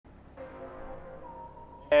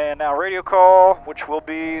And now radio call, which will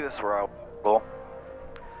be, this is where I will.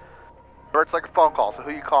 It's like a phone call, so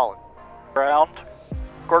who you calling? Ground.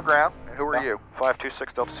 Core ground, and who are you?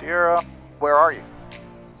 526 Delta Sierra. Where are you?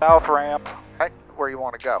 South ramp. Okay, where you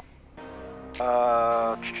want to go?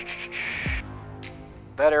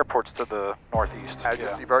 That airport's to the northeast.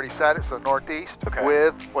 You've already said it, so northeast. Okay.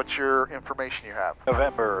 With what's your information you have?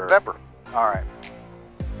 November. All right.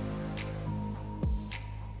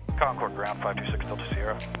 Concord ground, 526 Delta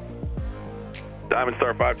Sierra. Diamond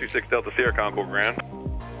Star 526 Delta Sierra, Concord ground.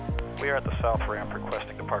 We are at the south ramp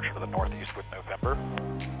requesting departure to the northeast with November.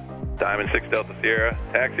 Diamond 6 Delta Sierra,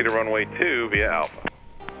 taxi to runway 2 via Alpha.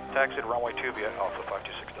 Taxi to runway 2 via Alpha,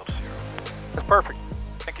 526 Delta Sierra. That's perfect.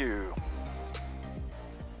 Thank you.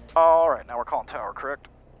 All right, now we're calling tower, correct?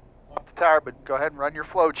 Up the tower, but go ahead and run your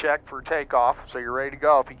flow check for takeoff, so you're ready to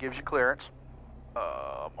go if he gives you clearance.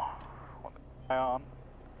 On.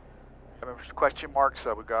 Remember, question mark,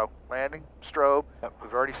 so we go landing, strobe. Yep.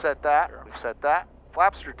 We've already set that. Sure. We've set that.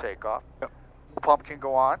 Flaps through takeoff. Yep. The pump can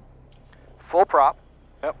go on. Full prop.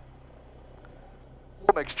 Yep.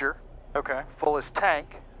 Full mixture. Okay. Fullest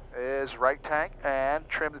tank is right tank, and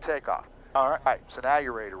trim the takeoff. All right. All right, so now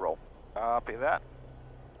you're ready to roll. Copy that.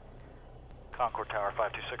 Concord Tower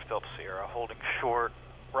 526 Delta Sierra, holding short,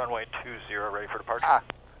 runway 20, ready for departure.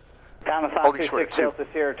 Diamond 526 Delta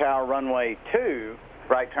Sierra Tower, runway 2,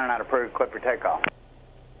 right turn out approved, clear for takeoff.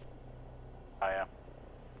 I am.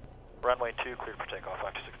 Runway 2, cleared for takeoff,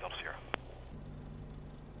 526 Delta Sierra.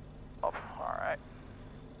 All right.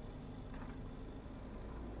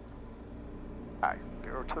 All right,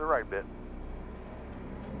 go to the right a bit.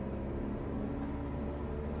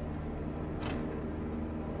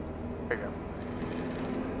 There you go.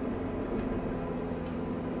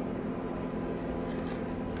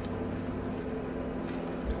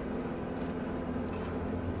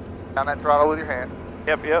 Down that throttle with your hand.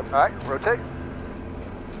 Yep. All right, rotate.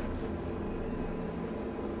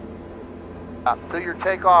 Until your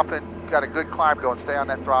takeoff and got a good climb going, stay on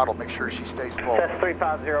that throttle. Make sure she stays full. Test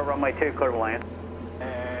 350, runway 2, clear to land.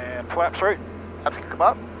 And flaps right. Flaps can come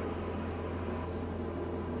up.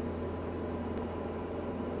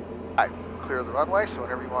 All right, clear the runway, so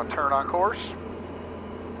whenever you want to turn on course.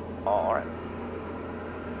 All right.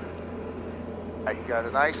 All right, you got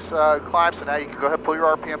a nice climb, so now you can go ahead and pull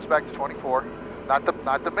your RPMs back to 24. Not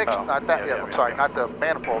the mix, not that. I'm sorry, not the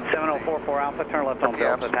manifold. 7044 Alpha, turn left on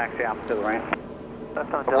Delta, taxi Alpha to the ramp.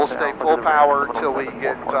 We'll stay full power until we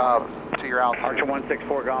get to your altitude. Archer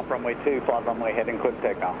 164 Golf, runway 2, flight runway heading, clear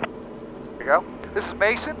takeoff. There you go. This is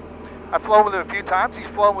Mason. I've flown with him a few times. He's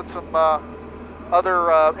flown with some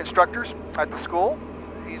other instructors at the school.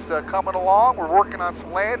 He's coming along. We're working on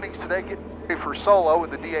some landings today, getting ready for solo with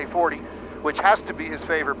the DA40, which has to be his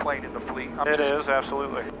favorite plane in the fleet. It is,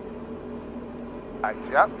 absolutely. All right,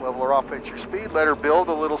 so yeah, level her off at your speed, let her build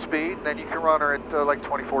a little speed, and then you can run her at like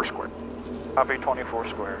 24 square. Copy 24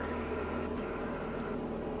 square.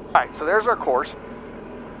 All right, so there's our course.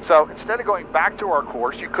 So instead of going back to our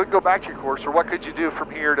course, you could go back to your course, or what could you do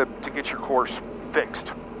from here to get your course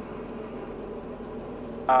fixed?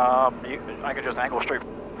 I could just angle straight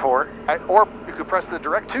forward. Right, or you could press the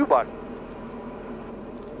direct to button.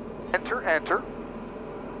 Enter, enter.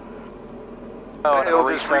 Oh, and it'll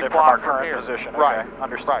just reset it from our replot current here. position. Right. Okay,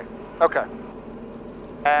 understood. Right. Okay.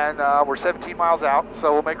 And we're 17 miles out,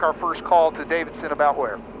 so we'll make our first call to Davidson about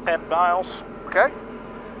where? 10 miles. Okay.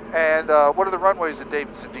 And what are the runways at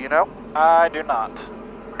Davidson, do you know? I do not.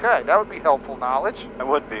 Okay, that would be helpful knowledge. It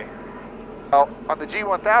would be. Well, on the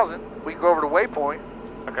G1000, we can go over to waypoint,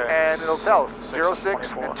 Okay. and it'll tell us 6 06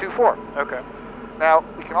 and 24. and 24. Okay. Now,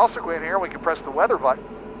 we can also go in here and we can press the weather button.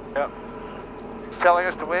 Yep. It's telling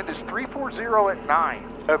us the wind is 340 at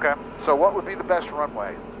 9. Okay. So what would be the best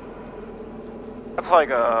runway? That's like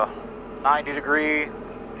a 90-degree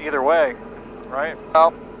either way, right?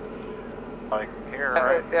 Well, Like here,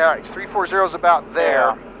 right? yeah, it's 340 is about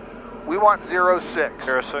there. Yeah. We want 06.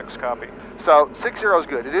 06, copy. So 60 is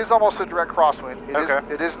good. It is almost a direct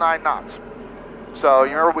crosswind. It is 9 knots. So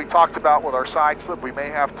you remember we talked about with our side slip, we may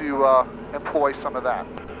have to employ some of that.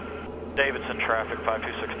 Davidson traffic,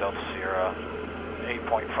 526 Delta Sierra,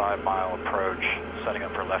 8.5 mile approach, setting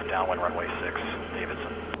up for left downwind runway 6,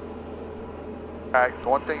 Davidson. All right, the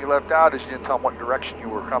one thing you left out is you didn't tell them what direction you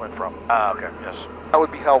were coming from. Okay, yes. That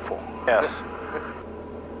would be helpful. Yes.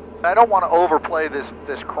 I don't want to overplay this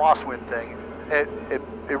crosswind thing.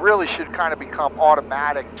 It really should kind of become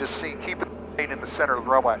automatic, just keep it in the center of the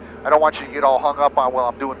runway. I don't want you to get all hung up on, well,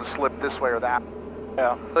 I'm doing the slip this way or that.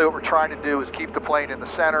 Yeah. Really what we're trying to do is keep the plane in the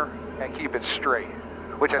center and keep it straight.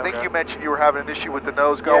 which I think Okay. you mentioned you were having an issue with the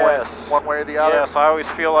nose going Yes. one way or the other. Yes, I always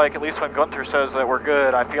feel like, at least when Gunther says that we're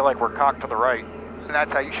good, I feel like we're cocked to the right. And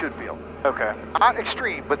that's how you should feel. Okay. Not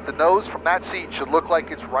extreme, but the nose from that seat should look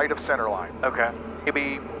like it's right of center line. Okay.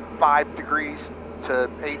 Maybe 5 degrees to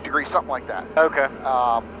 8 degrees, something like that. Okay.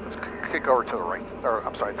 Let's kick over to the right, or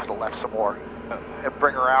I'm sorry, to the left some more, and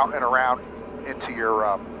bring her out and around into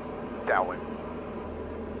your downwind.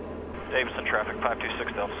 Davidson traffic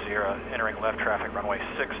 526 Delta Sierra, entering left traffic runway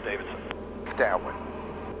 6, Davidson. Downwind.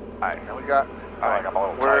 All right, now we got. I All think I'm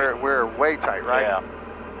a little right, we're way tight, right? Yeah.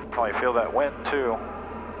 Probably feel that wind too.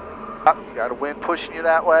 You got a wind pushing you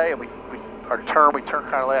that way, and we turn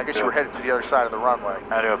kind of late. I guess you were headed to the other side of the runway.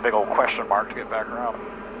 I do a big old question mark to get back around.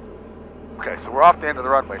 Okay, so we're off the end of the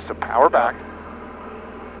runway, so power back.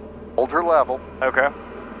 Hold her level. Okay.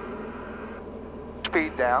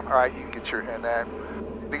 Speed down. All right, you can get your, and then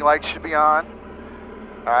landing lights should be on.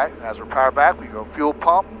 All right, and as we're powered back, we go fuel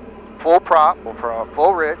pump, full prop,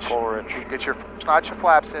 full rich. Full rich. You can get your notch of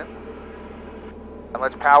flaps in. And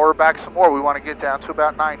let's power back some more. We want to get down to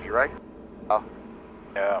about 90, right? Oh.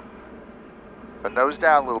 Yeah. But nose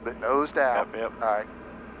down a little bit, nose down. Yep. All right.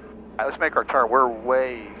 All right, let's make our turn. We're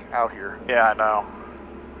way out here. Yeah, I know.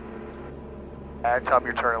 And tell them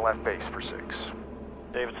you're turning left base for 6.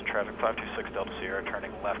 Davidson traffic 526 Delta Sierra,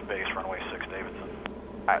 turning left base runway 6, Davidson.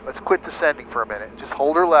 All right, let's quit descending for a minute. Just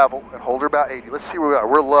hold her level and hold her about 80. Let's see where we are.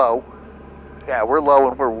 We're low. Yeah, we're low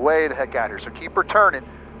and we're way the heck out here. So keep her turning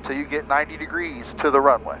till you get 90 degrees to the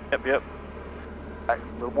runway. Yep. All right,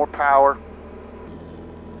 a little more power.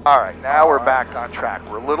 All right, now we're back on track.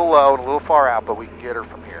 We're a little low and a little far out, but we can get her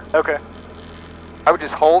from here. Okay. I would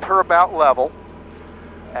just hold her about level,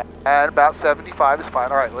 and about 75 is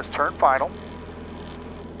fine. All right, let's turn final.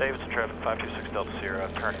 Davidson traffic 526 Delta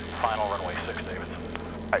Sierra, turning final runway 6, Davidson.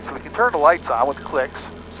 All right, so we can turn the lights on with the clicks,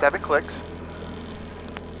 7 clicks.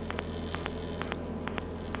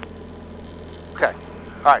 Okay,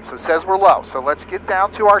 all right, so it says we're low. So let's get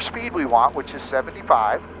down to our speed we want, which is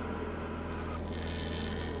 75. Here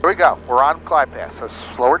we go, we're on glide path, so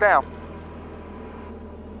slow her down.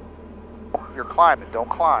 You're climbing, don't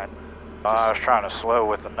climb. I was trying to slow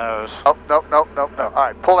with the nose. Oh, no. All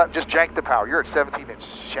right, pull that, just jank the power. You're at 17 inches,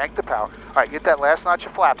 just jank the power. All right, get that last notch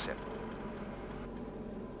of flaps in.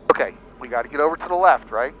 Okay, we got to get over to the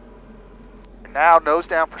left, right? And now nose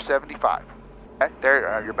down for 75. Okay,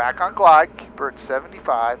 there, you're back on glide, keep her at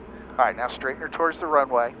 75. All right, now straighten her towards the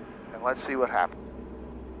runway, and let's see what happens.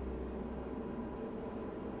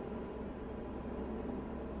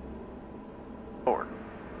 Forward.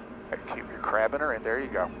 All right, keep your crabbing her in, there you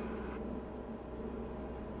go.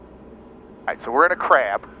 All right, so we're in a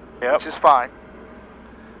crab, which is fine.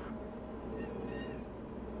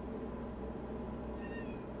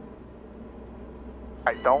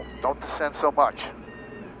 All right, don't descend so much.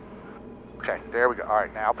 Okay, there we go. All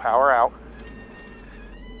right, now power out.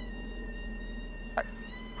 All right.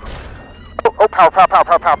 Oh, power.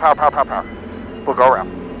 We'll go around.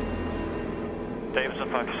 Davidson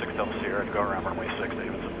 526 Delta Sierra, to go around runway 6,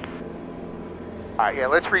 Davidson. All right, yeah,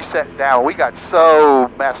 let's reset now. We got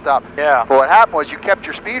so messed up. Yeah. But what happened was you kept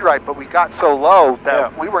your speed right, but we got so low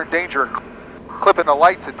that we were in danger of clipping the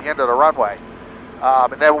lights at the end of the runway.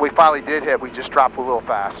 And then when we finally did hit, we just dropped a little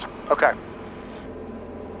fast. Okay. All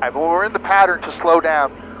right, but when we're in the pattern to slow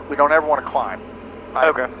down, we don't ever want to climb.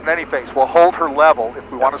 Okay. In any case, we'll hold her level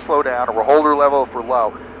if we want to slow down, or we'll hold her level if we're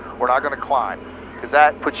low. We're not going to climb, because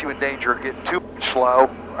that puts you in danger of getting too slow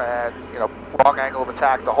and, you know, wrong angle of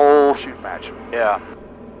attack the whole shoot match. Yeah.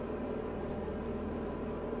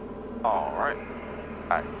 All right. All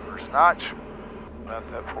right, first notch. At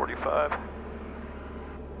that 45.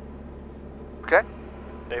 Okay.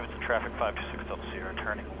 Davidson traffic 526 Delta Sierra,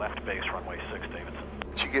 turning left base runway 6, Davidson.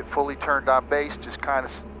 Once you get fully turned on base, just kind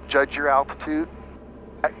of judge your altitude.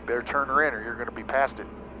 You better turn her in or you're going to be past it.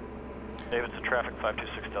 Davidson traffic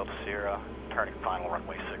 526 Delta Sierra, turning final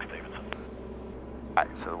runway 6, Davidson. All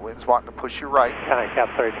right, so the wind's wanting to push you right. Cap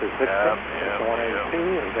 3360, Yep.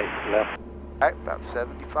 182, and base left. All right, about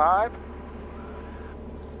 75.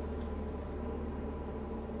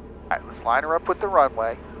 All right, let's line her up with the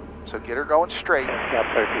runway. So get her going straight. Cap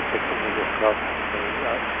 3360, we just crossed the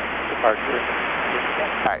departure.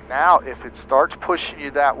 All right, now if it starts pushing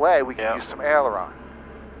you that way, we can use some aileron.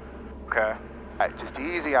 Okay. All right, just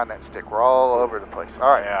easy on that stick. We're all over the place.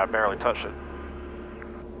 All right. Yeah, I barely touched it.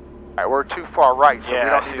 All right, we're too far right, so we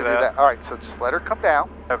don't need to do that. that. All right, so just let her come down.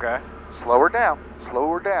 Okay. Slow her down. Slow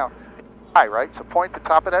her down. High, right? So point the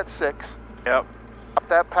top of that 6. Yep. Up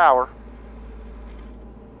that power.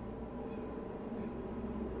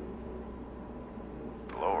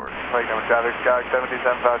 Lord. Flight number traffic, Sky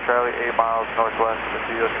 77 South Charlie, 8 miles northwest of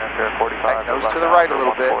the DA40. 45. Right, nose to the right a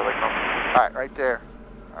little bit. Alright, right there.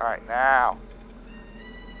 Alright, now.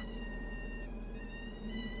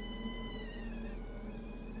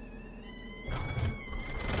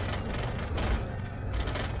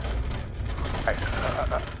 Alright,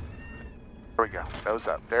 there we go. Nose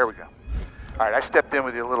up. There we go. Alright, I stepped in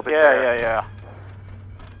with you a little bit there. Yeah.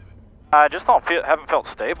 I just haven't felt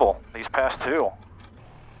stable these past two.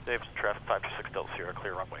 Davidson traffic 526 Delta Sierra,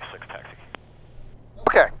 clear runway 6 taxi.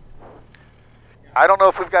 Okay. I don't know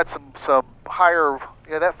if we've got some higher.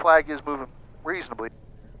 Yeah, that flag is moving reasonably.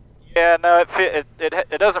 Yeah, no,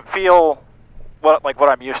 it doesn't feel like what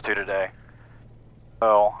I'm used to today.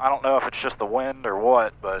 So I don't know if it's just the wind or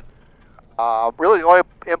what, but really the only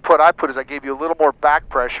input I put is I gave you a little more back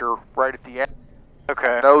pressure right at the end.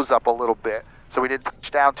 Okay. Nose up a little bit, so we didn't touch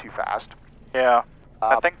down too fast. Yeah.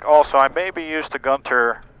 I think also I may be used to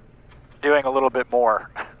Gunter doing a little bit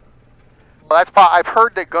more. Well, I've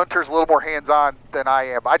heard that Gunter's a little more hands-on than I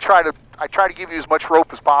am. I try to give you as much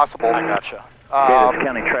rope as possible. I gotcha.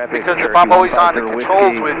 Because if I'm always on the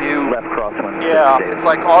controls with you, yeah, it's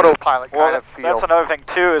like autopilot kind of feel. That's another thing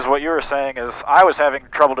too, is what you were saying is I was having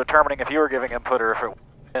trouble determining if you were giving input or if it was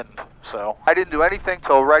wind, so. I didn't do anything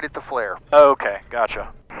till right at the flare. Oh, okay,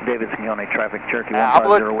 gotcha. Davidson County traffic, Cherokee I'm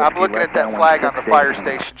looking at that flag on the fire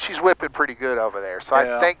station. She's whipping pretty good over there, so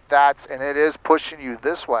yeah. I think and it is pushing you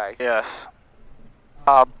this way. Yes.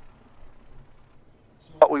 But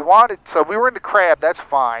we wanted, so we were in the crab, that's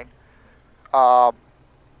fine.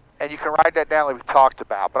 And you can ride that down like we talked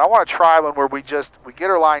about. But I want to try one where we get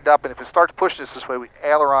her lined up, and if it starts pushing us this way, we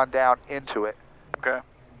aileron down into it. Okay.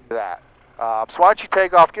 That. So why don't you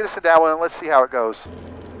take off, get us in downwind, and let's see how it goes.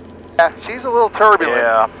 Yeah, she's a little turbulent.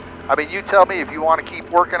 Yeah. I mean, you tell me if you want to keep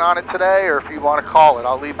working on it today or if you want to call it.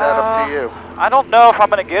 I'll leave that up to you. I don't know if I'm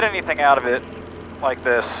going to get anything out of it like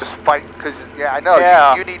this. Just fight, because, yeah, I know.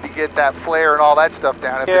 Yeah. You need to get that flare and all that stuff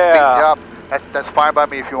down. If it's beating you up, that's fine by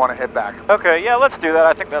me if you want to head back. Okay, yeah, let's do that.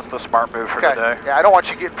 I think that's the smart move for today. Yeah, I don't want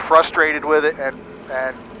you getting frustrated with it and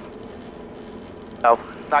no,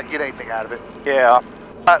 not get anything out of it. Yeah.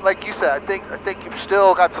 Like you said, I think you've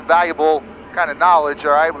still got some valuable kind of knowledge,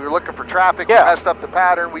 all right? We were looking for traffic, we messed up the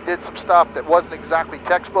pattern, we did some stuff that wasn't exactly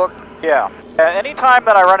textbook. Yeah. Anytime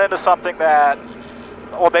that I run into something that,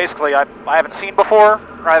 well, basically I haven't seen before,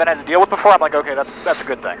 or I haven't had to deal with before, I'm like, okay, that's a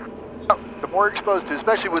good thing. The more you're exposed to,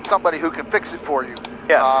 especially with somebody who can fix it for you.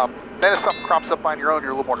 Yes. Then if something crops up on your own,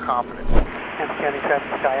 you're a little more confident. County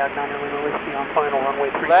traffic, Sky out 9 Whiskey on final runway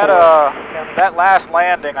 3. That last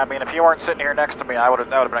landing, I mean, if you weren't sitting here next to me, that would have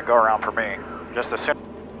been a go around for me. Just as soon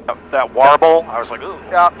that warble, I was like, ooh.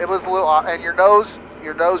 Yeah, it was a little odd. And your nose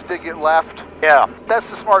did get left. Yeah. That's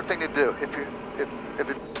the smart thing to do. If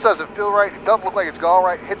it just doesn't feel right, it doesn't look like it's going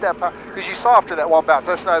right, hit that power. Because you saw after that one bounce,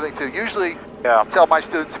 that's another thing too. Usually, I tell my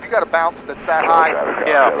students, if you got a bounce that's that high,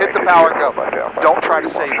 hit the power and go. Don't try to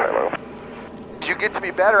save it. As you get to be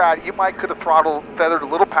better at it, you might could have feathered a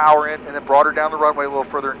little power in and then brought her down the runway a little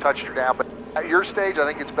further and touched her down. But at your stage, I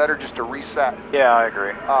think it's better just to reset. Yeah, I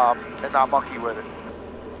agree. And not monkey with it.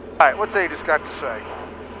 All right, what's Aegis got to say?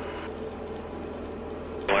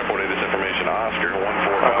 Airport this information to Oscar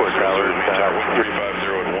 1450, tower 350 at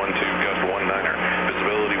 12, gust 19er,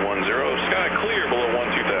 visibility 10, sky clear below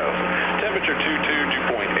 12,000, temperature 22, dew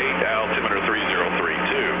point 8, altimeter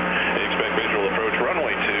 3032. Expect visual approach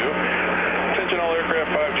runway 2. Attention all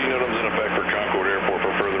aircraft, 5G NOTAMs in effect for Concord Airport.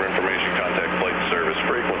 For further information, contact flight service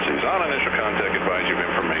frequencies. On initial contact, advise you of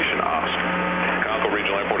information Oscar. Concord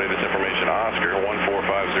Regional Airport this information to Oscar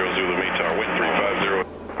 1450 Zulu METAR, wind 350.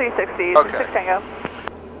 360, okay. 6 Tango.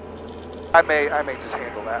 I may just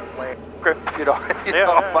handle that lane. Okay. If you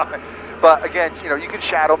don't mind. But again, you can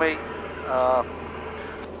shadow me.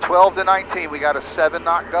 12 to 19, we got a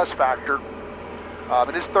 7-knot gust factor.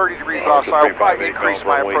 It is 30 degrees off, so I'll probably increase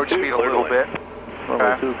my approach speed a little bit.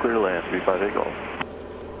 Runway 2, clear to land, 35 takeoff.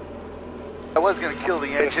 I was going to kill the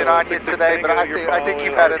engine on you today, but I think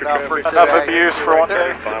you've had enough for today. Enough abuse for one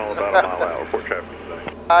day. Final about a mile out, report traffic.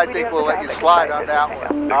 I think we'll let you slide on that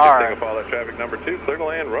one. All right. Takeoff, all that traffic number 2, clear to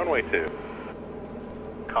land, runway 2.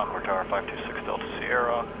 Concord Tower 526 Delta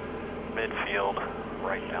Sierra, midfield,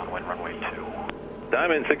 right downwind, runway 2.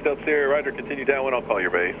 Diamond 6 Delta Sierra, roger, continue downwind, I'll call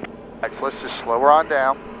your base. All right, so let's just slow her on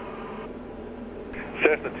down.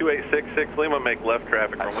 Cessna 2866 Lima, make left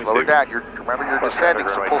traffic runway 2. Slow her down. Remember, you're descending,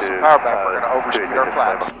 so pull some power back. We're going to overspeed our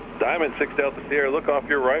flaps. Diamond 6 Delta Sierra, look off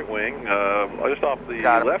your right wing. Just off the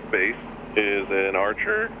left base is an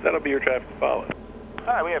Archer. That'll be your traffic to follow. All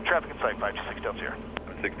right, we have traffic in sight, 526 Delta Sierra.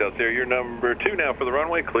 6 Delta Sierra, you're number 2 now for the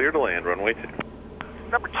runway, clear to land, runway 2.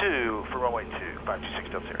 Number 2 for runway 2, 526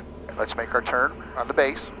 Delta Sierra. Let's make our turn on the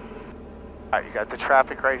base. All right, you got the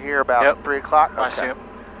traffic right here about 3 o'clock? I see it.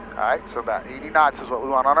 All right, so about 80 knots is what we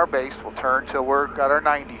want on our base. We'll turn till we're got our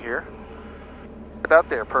 90 here. About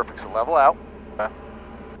there, perfect, so level out. Okay. All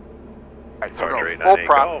right, so we're going Departure full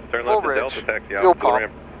prop, 898 Golf. Turn full left to ridge, Delta, taxi fuel out to the pump.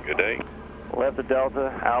 ramp. Good day. Left to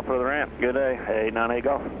Delta, Alpha to the ramp. Good day. 898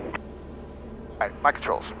 Golf. All right, my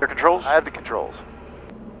controls. Your controls? I have the controls.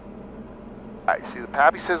 All right, see the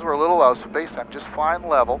PABI says we're a little low, so basically I'm just flying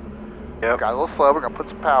level. Yep. Got a little slow, we're gonna put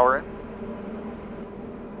some power in.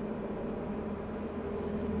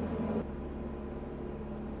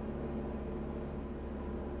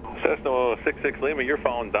 Cessna 66 Lima, you're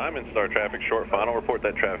following Diamond Star traffic short final. Report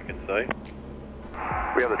that traffic in sight.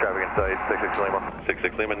 We have the traffic in sight, 66 Lima.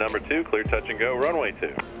 66 Lima, number 2, clear touch and go, runway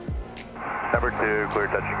 2. Number 2, clear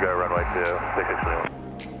touch and go, runway 2, 66 Lima.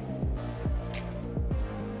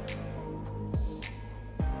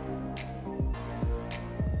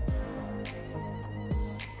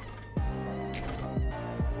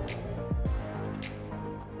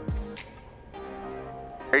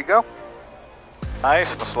 There you go. Nice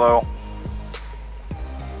and slow.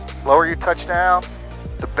 Lower your touchdown,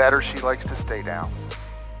 the better she likes to stay down.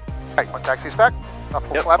 All right, one taxi is back. Up,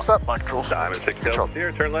 flaps up. My controls. Diamond 6 Control. Delta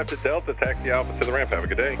here, turn left to Delta, taxi Alpha to the ramp. Have a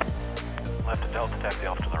good day. Left to Delta, taxi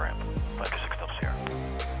off to the ramp.